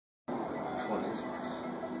20s.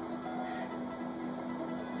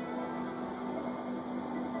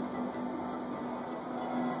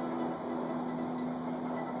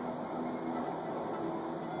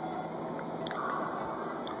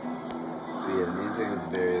 But yeah, the main thing with the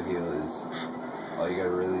burial heel is all you gotta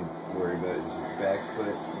really worry about is your back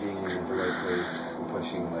foot being in the right place and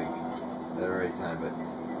pushing like at the right time, but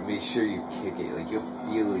make sure you kick it. Like you'll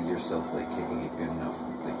feel yourself like kicking it good enough,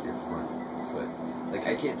 like your front foot. Like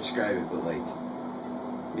I can't describe it, but like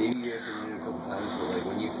maybe you have to land it a couple times, but like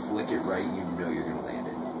when you flick it right, you know you're gonna land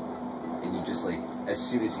it, and you just like as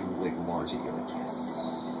soon as you like launch it, you're like yes.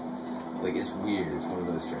 Like it's weird. It's one of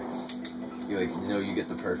those tricks. You like know you get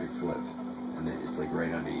the perfect flip, and then it's like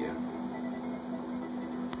right under you.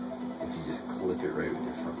 If you just clip it right with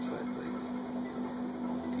your front foot,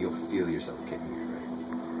 like you'll feel yourself kicking it right.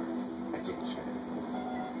 I can't describe it.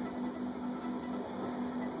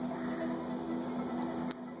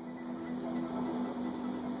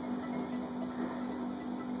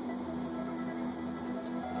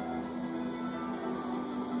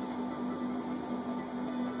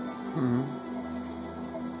 Mm-hmm.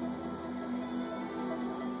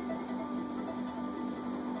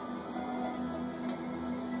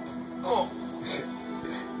 Oh!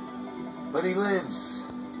 But he lives!